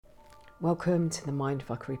Welcome to the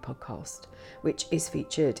Mindfuckery podcast, which is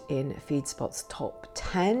featured in FeedSpot's top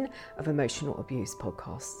 10 of emotional abuse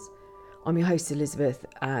podcasts. I'm your host Elizabeth,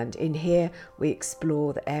 and in here we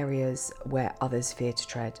explore the areas where others fear to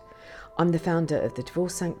tread. I'm the founder of the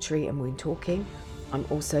Divorce Sanctuary and Wound Talking. I'm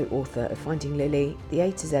also author of Finding Lily, the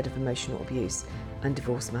A to Z of emotional abuse and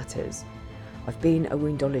divorce matters. I've been a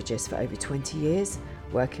woundologist for over 20 years,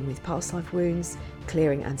 working with past life wounds,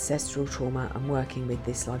 clearing ancestral trauma and working with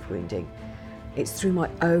this life wounding. It's through my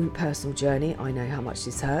own personal journey I know how much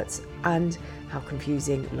this hurts and how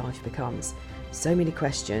confusing life becomes. So many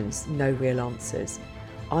questions, no real answers.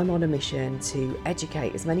 I'm on a mission to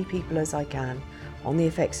educate as many people as I can on the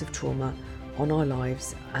effects of trauma on our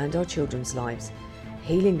lives and our children's lives,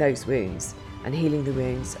 healing those wounds and healing the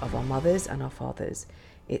wounds of our mothers and our fathers.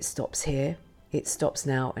 It stops here, it stops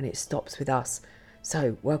now, and it stops with us.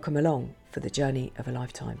 So welcome along for the journey of a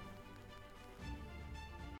lifetime.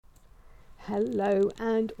 Hello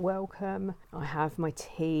and welcome. I have my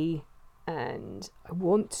tea and I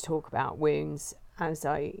want to talk about wounds as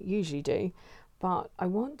I usually do, but I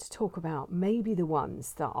want to talk about maybe the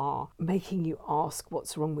ones that are making you ask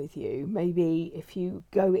what's wrong with you. Maybe if you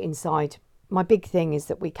go inside. My big thing is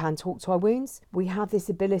that we can talk to our wounds. We have this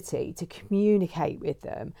ability to communicate with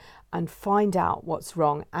them and find out what's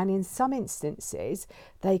wrong. And in some instances,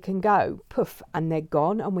 they can go poof and they're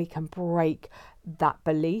gone, and we can break that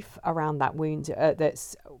belief around that wound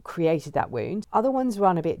that's created that wound. Other ones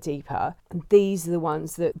run a bit deeper. And these are the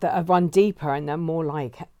ones that have run deeper, and they're more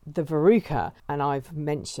like the verruca. And I've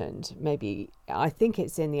mentioned I think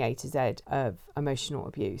it's in the A to Z of emotional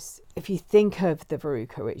abuse. If you think of the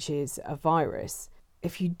verruca, which is a virus,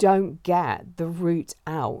 if you don't get the root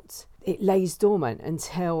out, it lays dormant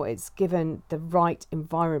until it's given the right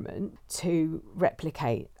environment to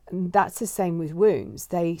replicate. And that's the same with wounds.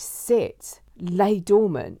 They lay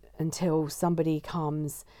dormant until somebody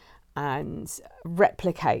comes and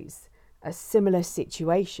replicates a similar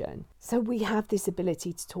situation. So we have this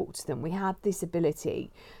ability to talk to them. We have this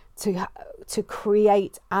ability to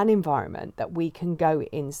create an environment that we can go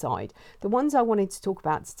inside. The ones I wanted to talk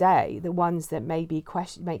about today, the ones that maybe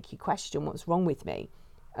make you question what's wrong with me.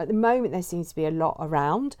 At the moment, there seems to be a lot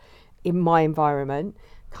around in my environment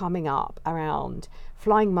coming up around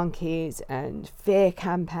flying monkeys and fear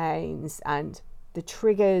campaigns and the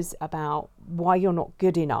triggers about why you're not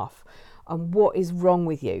good enough and what is wrong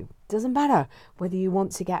with you. Doesn't matter whether you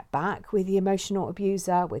want to get back with the emotional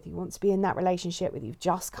abuser, whether you want to be in that relationship, whether you've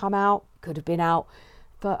just come out, could have been out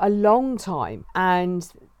for a long time,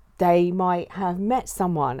 and they might have met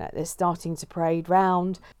someone that they're starting to parade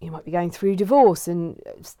round. You might be going through divorce and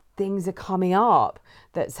things are coming up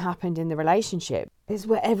that's happened in the relationship. It's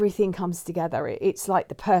where everything comes together. It's like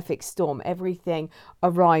the perfect storm. Everything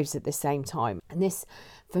arrives at the same time. And this,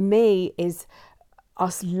 for me, is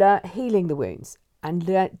us healing the wounds and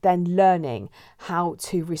then learning how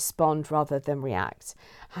to respond rather than react.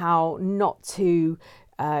 How not to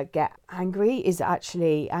get angry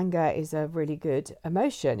anger is a really good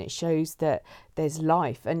emotion. It shows that there's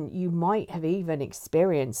life, and you might have even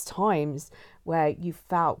experienced times where you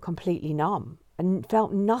felt completely numb and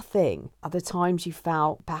felt nothing. Other times you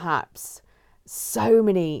felt perhaps so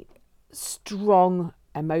many strong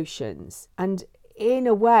emotions. And in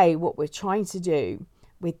a way, what we're trying to do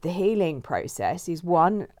with the healing process is,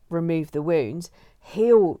 one, remove the wound,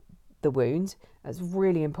 heal the wound. That's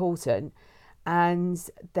really important. And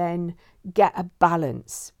then get a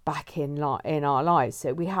balance back in our lives.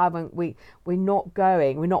 So we're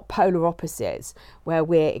not polar opposites where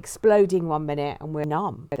we're exploding one minute and we're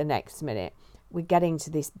numb the next minute. We're getting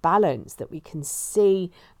to this balance that we can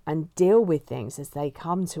see and deal with things as they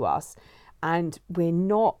come to us, and we're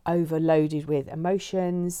not overloaded with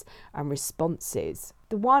emotions and responses.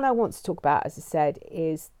 The one I want to talk about, as I said,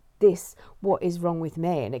 is this: what is wrong with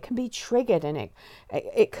me? And it can be triggered, and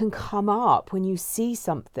it can come up when you see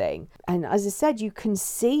something. And as I said, you can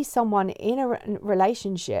see someone in a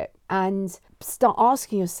relationship and start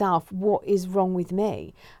asking yourself, what is wrong with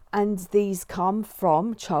me? And these come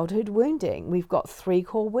from childhood wounding. We've got 3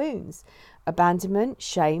 core wounds: abandonment,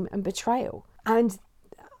 shame, and betrayal. And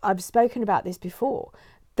I've spoken about this before.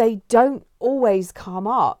 They don't always come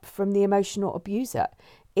up from the emotional abuser.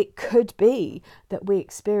 It could be that we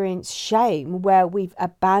experience shame where we've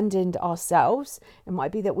abandoned ourselves. It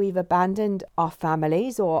might be that we've abandoned our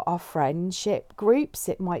families or our friendship groups.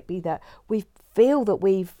 It might be that we feel that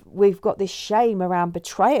we've got this shame around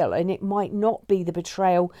betrayal, and it might not be the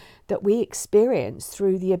betrayal that we experience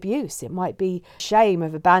through the abuse. It might be shame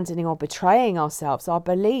of abandoning or betraying ourselves, our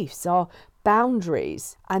beliefs, our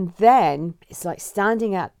boundaries. And then it's like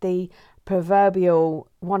standing at the proverbial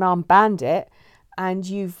one-armed bandit and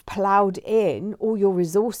you've ploughed in all your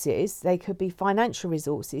resources. They could be financial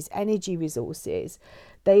resources, energy resources.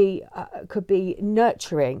 They could be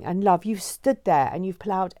nurturing and love. You've stood there and you've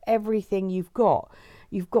ploughed everything you've got.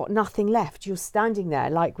 You've got nothing left. You're standing there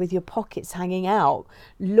like with your pockets hanging out,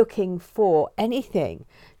 looking for anything.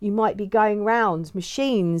 You might be going round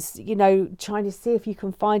machines, trying to see if you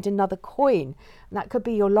can find another coin. And that could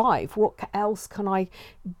be your life. What else can I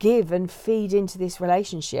give and feed into this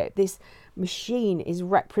relationship? This machine is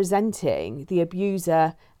representing the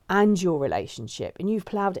abuser and your relationship. And you've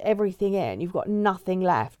ploughed everything in. You've got nothing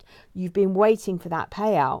left. You've been waiting for that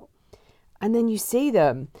payout. And then you see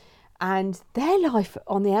them. And their life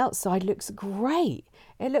on the outside looks great.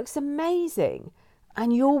 It looks amazing.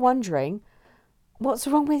 And you're wondering, what's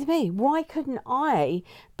wrong with me? Why couldn't I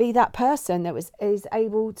be that person that is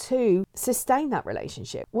able to sustain that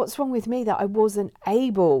relationship? What's wrong with me that I wasn't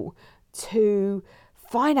able to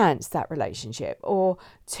finance that relationship or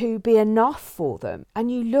to be enough for them? And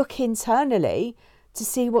you look internally to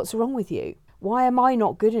see what's wrong with you. Why am I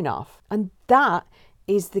not good enough? And that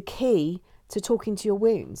is the key to talking to your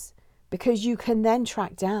wounds. Because you can then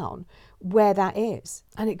track down where that is.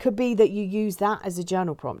 And it could be that you use that as a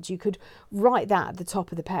journal prompt. You could write that at the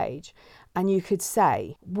top of the page and you could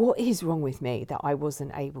say, what is wrong with me that I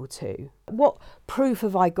wasn't able to? What proof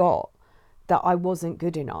have I got that I wasn't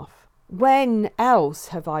good enough? When else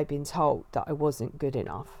have I been told that I wasn't good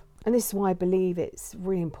enough? And this is why I believe it's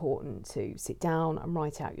really important to sit down and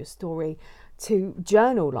write out your story, to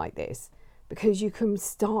journal like this, because you can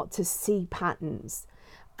start to see patterns.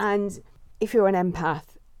 And if you're an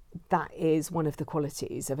empath, that is one of the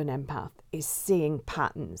qualities of an empath, is seeing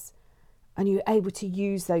patterns. And you're able to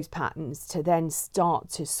use those patterns to then start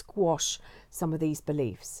to squash some of these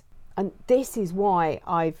beliefs. And this is why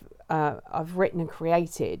I've written and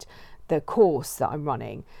created the course that I'm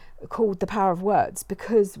running called The Power of Words,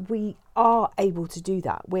 because we are able to do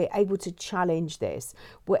that. We're able to challenge this.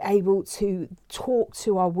 We're able to talk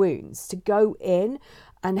to our wounds, to go in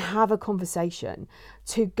and have a conversation,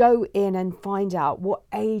 to go in and find out what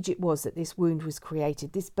age it was that this wound was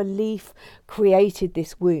created. This belief created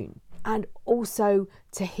this wound, and also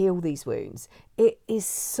to heal these wounds. It is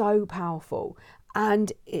so powerful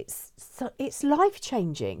and it's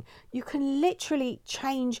life-changing. You can literally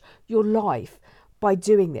change your life by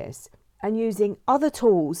doing this and using other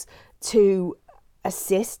tools to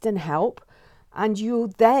assist and help, and you're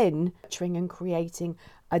then nurturing and creating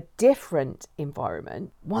a different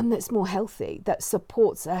environment, one that's more healthy, that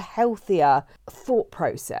supports a healthier thought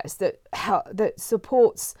process, that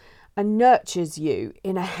supports and nurtures you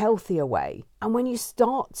in a healthier way. And when you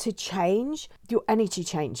start to change, your energy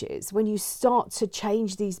changes. When you start to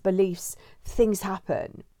change these beliefs, things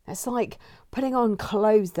happen. It's like putting on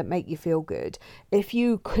clothes that make you feel good. If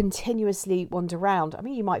you continuously wander around,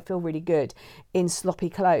 you might feel really good in sloppy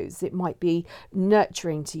clothes. It might be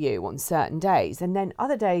nurturing to you on certain days. And then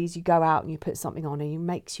other days you go out and you put something on and it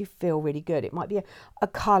makes you feel really good. It might be a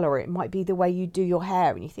colour. It might be the way you do your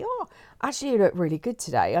hair. And you think, oh, actually you look really good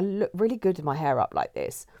today. I look really good with my hair up like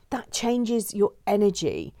this. That changes your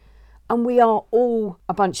energy. And we are all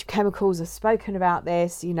a bunch of chemicals. I've spoken about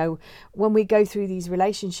this. When we go through these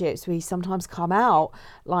relationships, we sometimes come out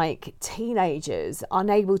like teenagers,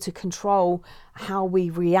 unable to control how we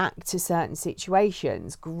react to certain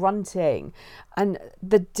situations, grunting. And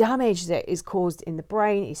the damage that is caused in the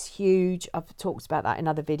brain is huge. I've talked about that in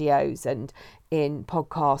other videos and in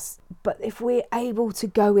podcasts. But if we're able to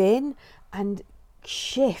go in and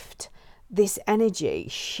shift this energy,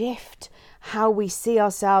 shift how we see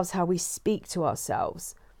ourselves, how we speak to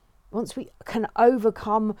ourselves. Once we can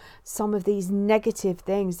overcome some of these negative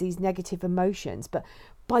things, these negative emotions, but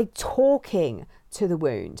by talking to the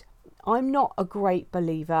wound. I'm not a great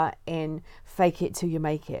believer in fake it till you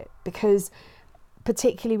make it, because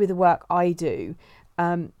particularly with the work I do,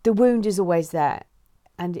 the wound is always there.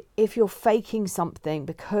 And if you're faking something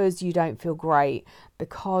because you don't feel great,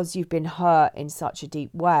 because you've been hurt in such a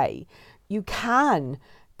deep way, you can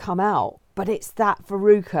come out. But it's that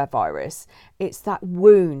verruca virus. It's that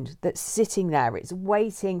wound that's sitting there. It's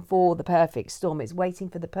waiting for the perfect storm. It's waiting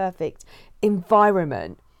for the perfect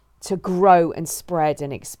environment to grow and spread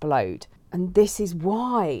and explode. And this is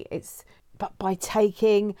why but by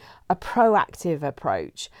taking a proactive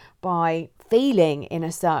approach, by feeling in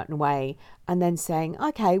a certain way and then saying,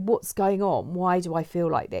 okay, what's going on? Why do I feel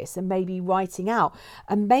like this? And maybe writing out.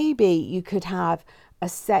 And maybe you could have a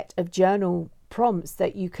set of journal prompts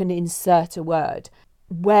that you can insert a word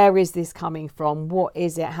where is this coming from? What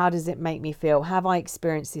is it? How does it make me feel? Have I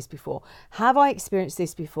experienced this before? Have I experienced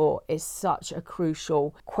this before is such a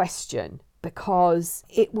crucial question, because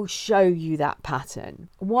it will show you that pattern.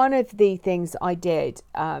 One of the things I did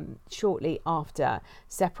shortly after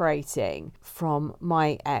separating from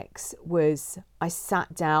my ex was I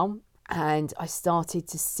sat down and I started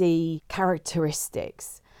to see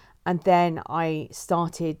characteristics. And then I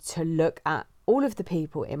started to look at all of the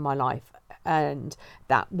people in my life and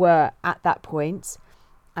that were at that point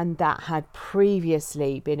and that had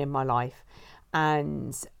previously been in my life,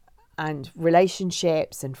 and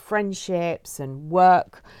relationships and friendships and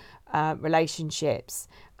work relationships.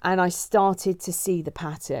 And I started to see the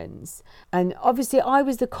patterns. And obviously I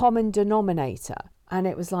was the common denominator. And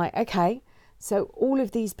it was like, okay, so all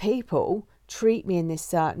of these people treat me in this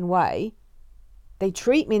certain way. They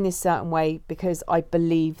treat me in this certain way because I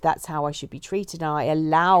believe that's how I should be treated. And I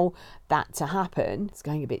allow that to happen. It's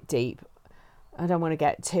going a bit deep. I don't want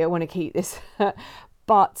to keep this.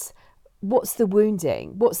 But what's the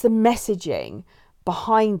wounding? What's the messaging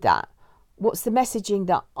behind that? What's the messaging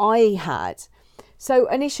that I had? So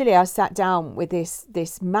initially I sat down with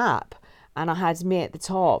this map, and I had me at the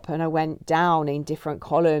top, and I went down in different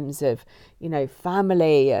columns of,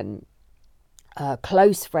 family and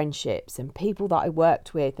close friendships and people that I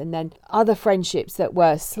worked with, and then other friendships that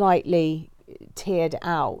were slightly tiered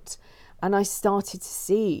out. And I started to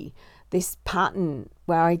see this pattern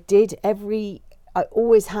where I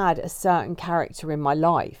always had a certain character in my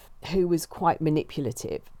life who was quite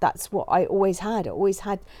manipulative. That's what I always had. I always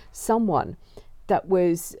had someone that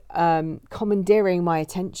was commandeering my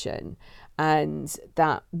attention and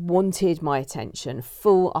that wanted my attention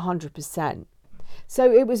full 100%.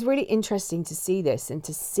 So it was really interesting to see this and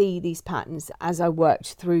to see these patterns as I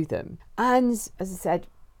worked through them. And as I said,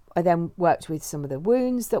 I then worked with some of the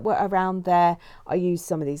wounds that were around there. I used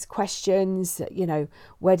some of these questions,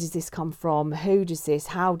 where does this come from? Who does this?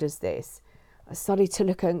 How does this? I started to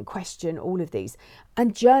look and question all of these.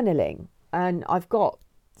 And journaling. And I've got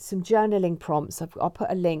some journaling prompts. I'll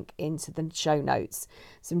put a link into the show notes.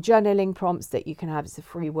 Some journaling prompts that you can have. It's a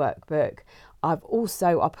free workbook. I'll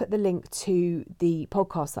put the link to the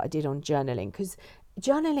podcast that I did on journaling, because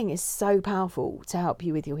journaling is so powerful to help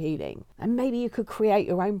you with your healing. And maybe you could create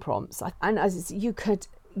your own prompts, and as you could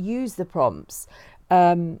use the prompts.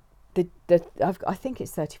 I think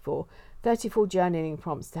it's 34 journaling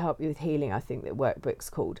prompts to help you with healing. I think the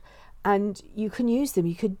workbook's called, and you can use them.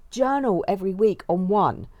 You could journal every week on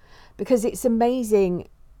one, because it's amazing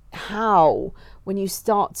how when you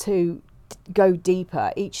start to go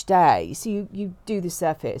deeper each day. So you do the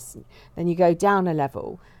surface, then you go down a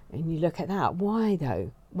level. And you look at that. Why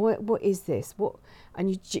though? What is this?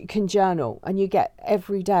 And you can journal, and you get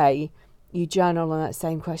every day you journal on that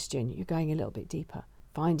same question. You're going a little bit deeper,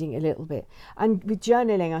 finding a little bit. And with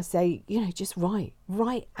journaling, I say, just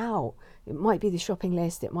write out. It might be the shopping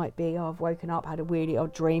list. It might be, I've woken up, had a really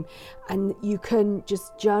odd dream, and you can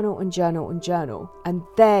just journal and journal and journal. And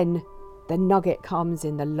then the nugget comes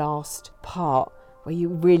in the last part where you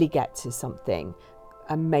really get to something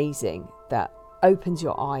amazing that opens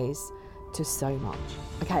your eyes to so much.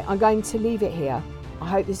 Okay, I'm going to leave it here. I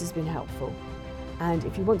hope this has been helpful. And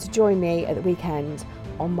if you want to join me at the weekend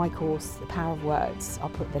on my course, The Power of Words, I'll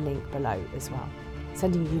put the link below as well.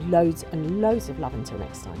 Sending you loads and loads of love until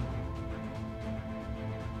next time.